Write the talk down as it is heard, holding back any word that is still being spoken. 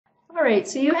All right,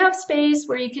 so you have space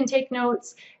where you can take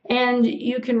notes, and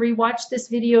you can rewatch this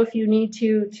video if you need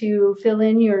to fill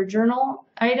in your journal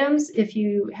items if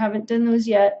you haven't done those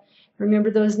yet.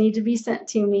 Remember, those need to be sent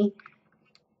to me.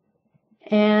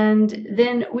 And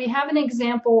then we have an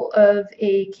example of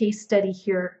a case study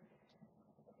here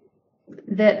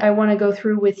that I want to go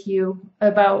through with you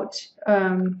about.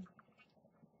 There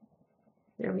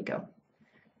we go.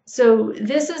 So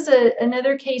this is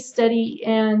another case study,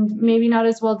 and maybe not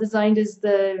as well designed as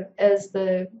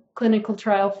the clinical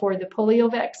trial for the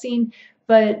polio vaccine,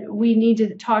 but we need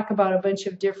to talk about a bunch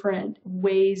of different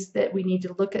ways that we need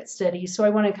to look at studies. So I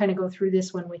want to kind of go through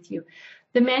this one with you.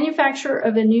 The manufacturer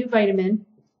of a new vitamin,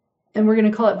 and we're going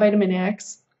to call it vitamin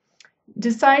X,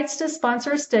 decides to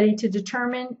sponsor a study to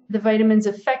determine the vitamin's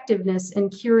effectiveness in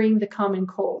curing the common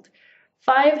cold.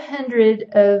 500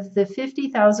 of the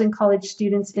 50,000 college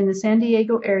students in the San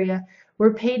Diego area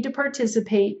were paid to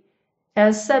participate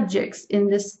as subjects in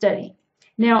this study.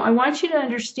 Now, I want you to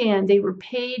understand they were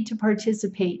paid to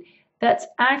participate. That's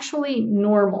actually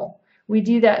normal. We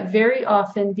do that very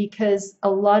often because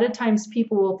a lot of times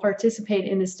people will participate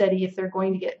in a study if they're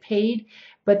going to get paid,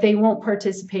 but they won't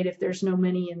participate if there's no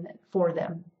money in it for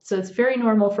them. So it's very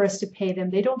normal for us to pay them.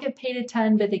 They don't get paid a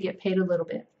ton, but they get paid a little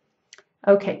bit.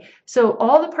 Okay, so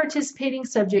all the participating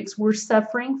subjects were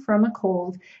suffering from a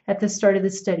cold at the start of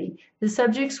the study. The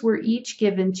subjects were each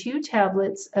given 2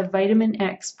 tablets of vitamin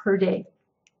X per day.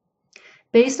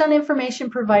 Based on information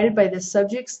provided by the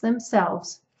subjects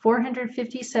themselves,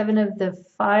 457 of the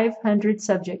 500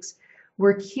 subjects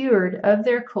were cured of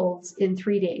their colds in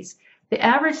 3 days. The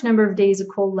average number of days a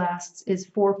cold lasts is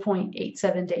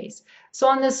 4.87 days. So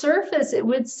on the surface, it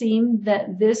would seem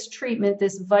that this treatment,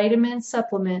 this vitamin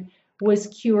supplement, was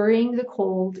curing the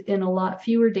cold in a lot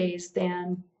fewer days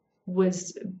than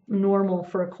was normal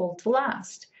for a cold to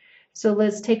last. So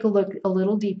let's take a look a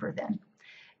little deeper then.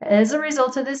 As a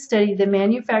result of this study, the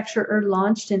manufacturer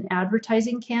launched an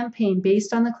advertising campaign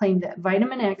based on the claim that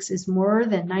vitamin X is more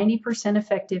than 90%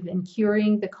 effective in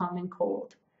curing the common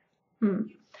cold.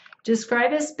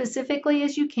 Describe as specifically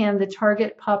as you can the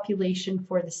target population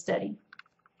for the study.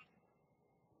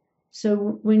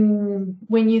 So when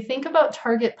you think about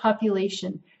target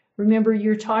population, remember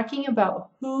you're talking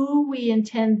about who we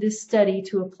intend this study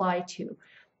to apply to.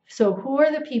 So who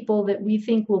are the people that we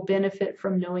think will benefit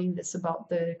from knowing this about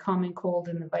the common cold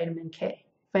and the vitamin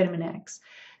X?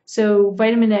 So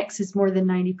vitamin X is more than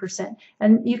 90%.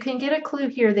 And you can get a clue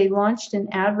here. They launched an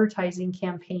advertising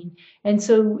campaign. And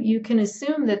so you can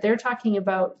assume that they're talking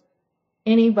about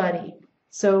anybody.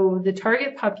 So the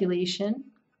target population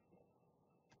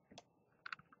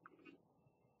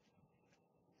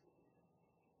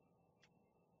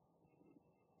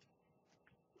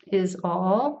is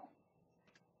all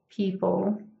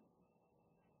people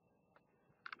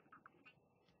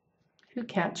who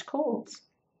catch colds,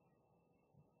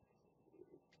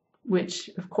 which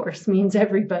of course means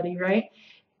everybody, right?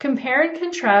 Compare and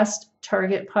contrast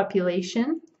target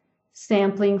population,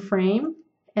 sampling frame,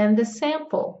 and the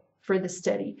sample for the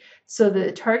study. So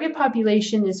the target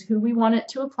population is who we want it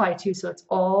to apply to, so it's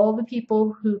all the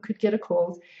people who could get a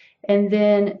cold. And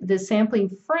then the sampling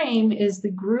frame is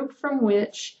the group from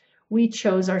which we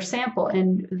chose our sample.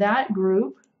 And that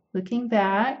group, looking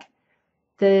back,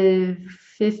 it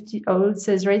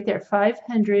says right there,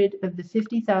 500 of the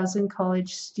 50,000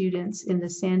 college students in the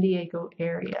San Diego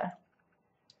area.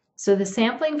 So the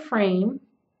sampling frame,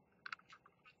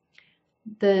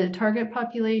 the target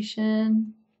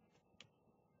population,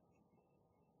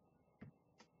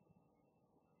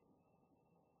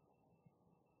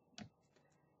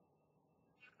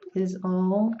 is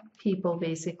all people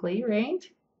basically, right?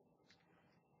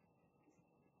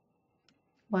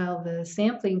 While the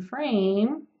sampling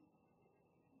frame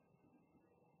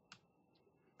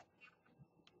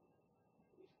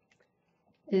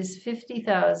is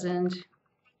 50,000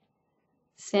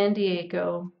 San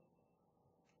Diego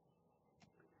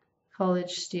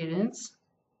college students.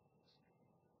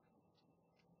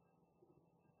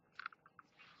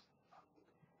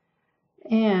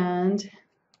 And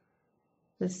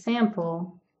the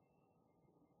sample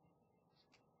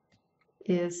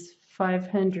is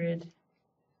 500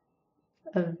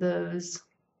 of those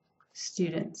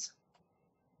students.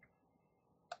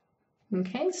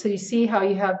 Okay, so you see how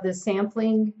you have the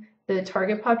sampling, the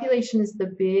target population is the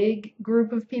big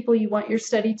group of people you want your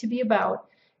study to be about.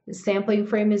 The sampling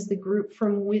frame is the group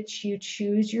from which you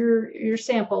choose your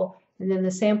sample, and then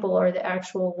the sample are the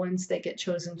actual ones that get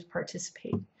chosen to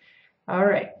participate. All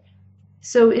right,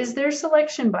 so is there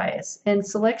selection bias? And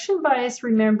selection bias,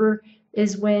 remember,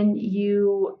 is when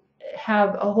you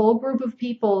have a whole group of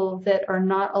people that are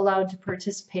not allowed to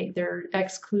participate. They're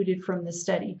excluded from the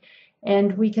study.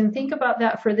 And we can think about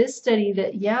that for this study,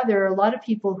 that yeah, there are a lot of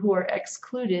people who are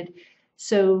excluded.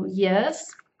 So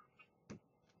yes,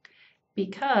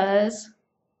 because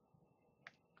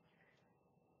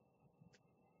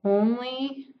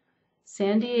only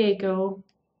San Diego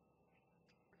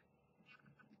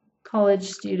college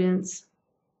students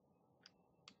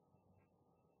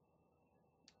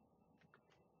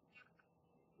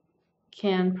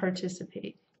can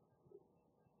participate.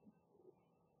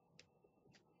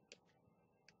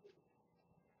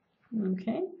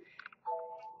 Okay.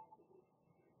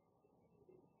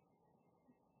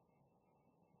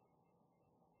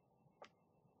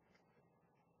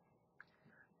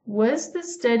 Was the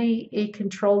study a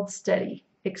controlled study?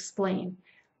 Explain.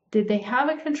 Did they have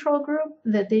a control group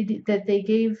that they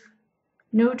gave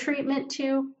no treatment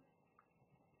to?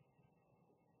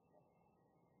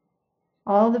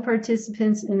 All the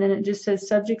participants, and then it just says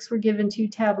subjects were given 2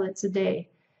 tablets a day.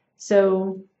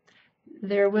 So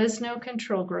there was no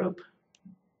control group.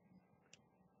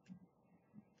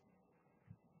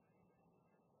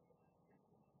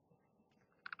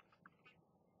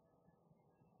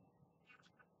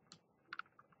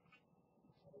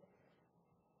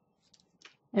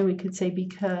 And we could say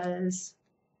because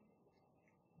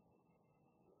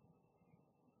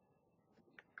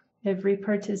every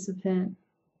participant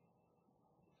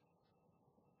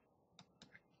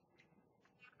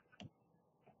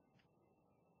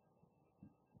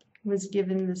was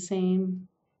given the same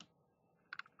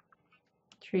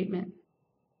treatment.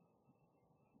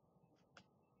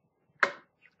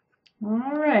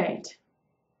 All right.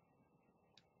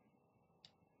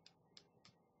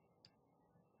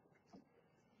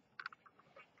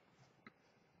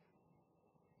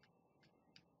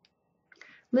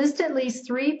 List at least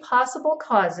 3 possible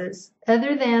causes,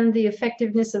 other than the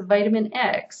effectiveness of vitamin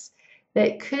X,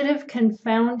 that could have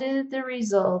confounded the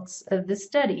results of the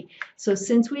study. So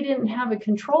since we didn't have a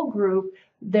control group,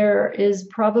 there is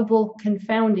probable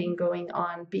confounding going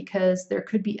on because there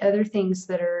could be other things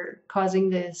that are causing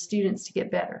the students to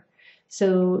get better.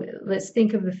 So let's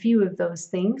think of a few of those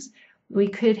things. We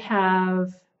could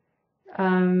have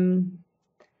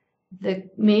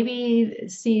maybe,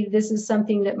 see, this is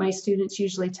something that my students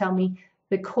usually tell me,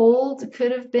 the cold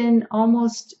could have been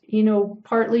almost,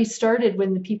 partly started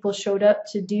when the people showed up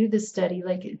to do the study.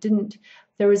 Like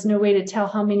there was no way to tell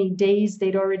how many days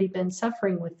they'd already been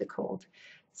suffering with the cold.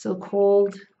 So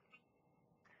cold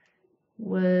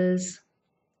was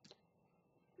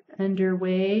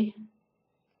underway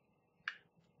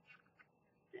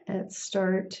at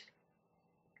start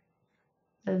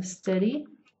of study.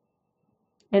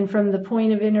 And from the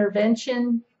point of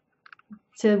intervention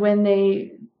to when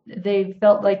they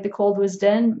felt like the cold was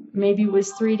done, maybe it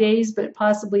was 3 days, but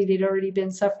possibly they'd already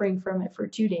been suffering from it for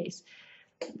 2 days.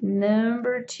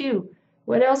 Number 2,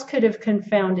 what else could have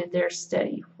confounded their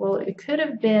study? Well, it could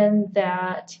have been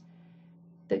that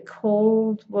the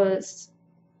cold was,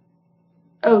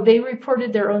 they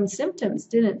reported their own symptoms,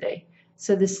 didn't they?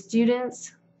 So the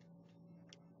students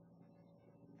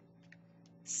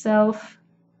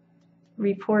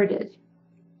self-reported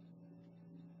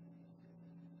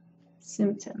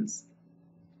symptoms.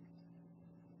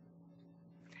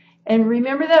 And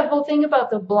remember that whole thing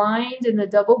about the blind and the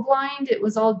double blind? It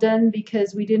was all done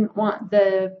because we didn't want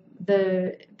the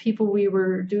people we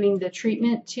were doing the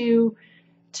treatment to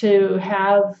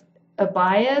have a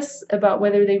bias about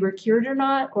whether they were cured or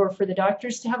not, or for the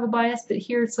doctors to have a bias. But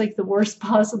here it's like the worst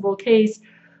possible case.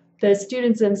 The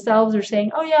students themselves are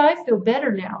saying, oh yeah, I feel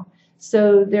better now.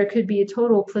 So there could be a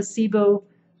total placebo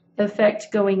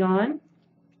effect going on.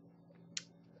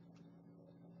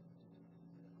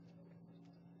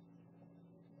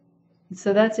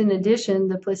 So that's in addition,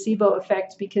 the placebo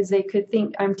effect, because they could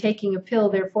think I'm taking a pill,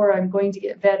 therefore I'm going to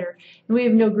get better. And we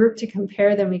have no group to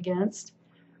compare them against.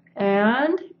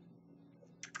 And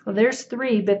well, there's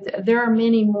 3, but there are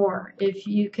many more. If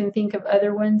you can think of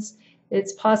other ones,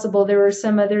 it's possible. There were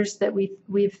some others that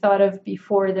we've thought of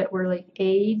before that were like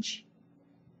age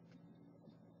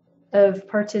of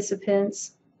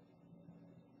participants,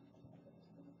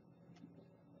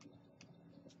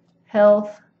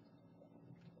 health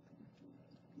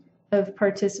of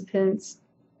participants,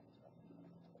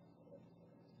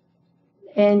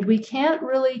 and we can't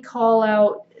really call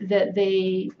out that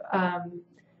they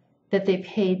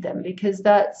paid them, because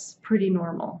that's pretty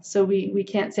normal. So we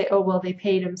can't say, oh well, they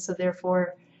paid them, so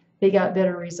therefore they got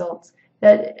better results.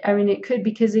 It could,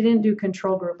 because they didn't do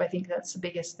control group. I think that's the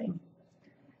biggest thing.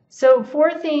 So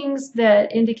 4 things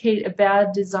that indicate a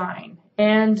bad design.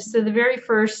 And so the very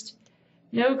first,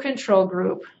 no control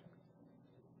group.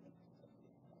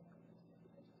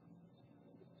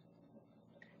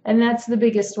 And that's the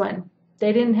biggest one.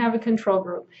 They didn't have a control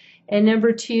group. And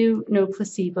number 2, no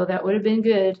placebo. That would have been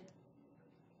good.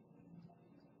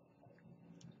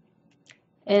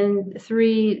 And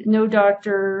 3, no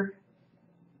doctor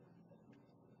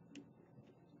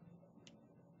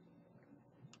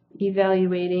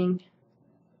evaluating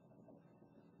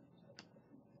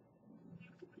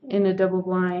in a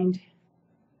double-blind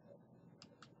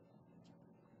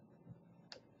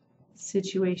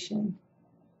situation.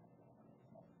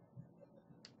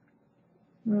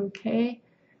 Okay,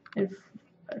 and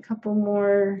a couple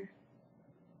more.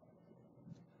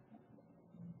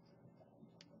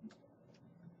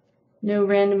 No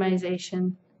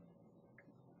randomization.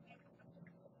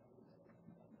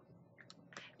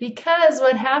 Because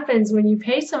what happens when you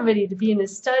pay somebody to be in a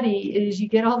study is you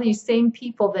get all these same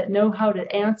people that know how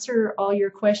to answer all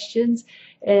your questions,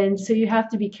 and so you have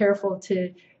to be careful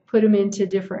to put them into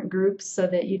different groups so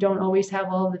that you don't always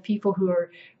have all the people who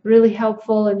are really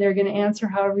helpful and they're going to answer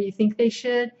however you think they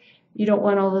should. You don't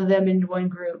want all of them in one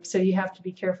group, so you have to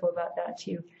be careful about that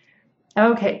too.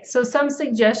 Okay, so some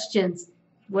suggestions.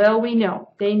 Well, we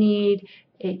know they need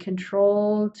a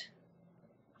controlled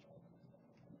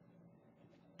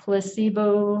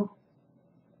placebo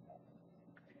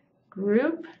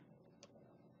group,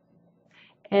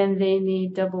 and they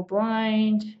need double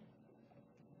blind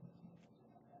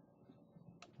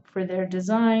for their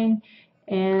design,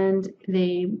 and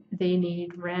they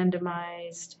need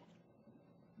randomized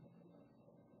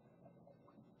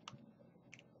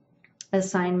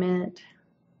assignment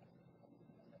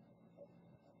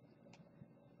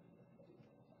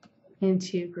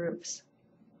into groups.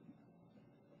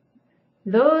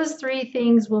 Those 3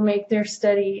 things will make their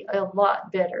study a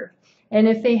lot better. And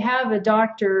if they have a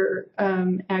doctor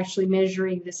actually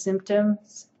measuring the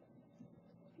symptoms,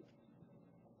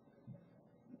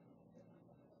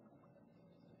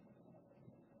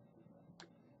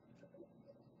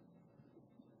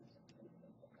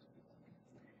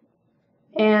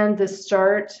 and the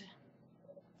start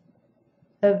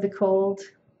of the cold,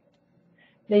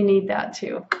 they need that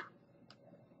too.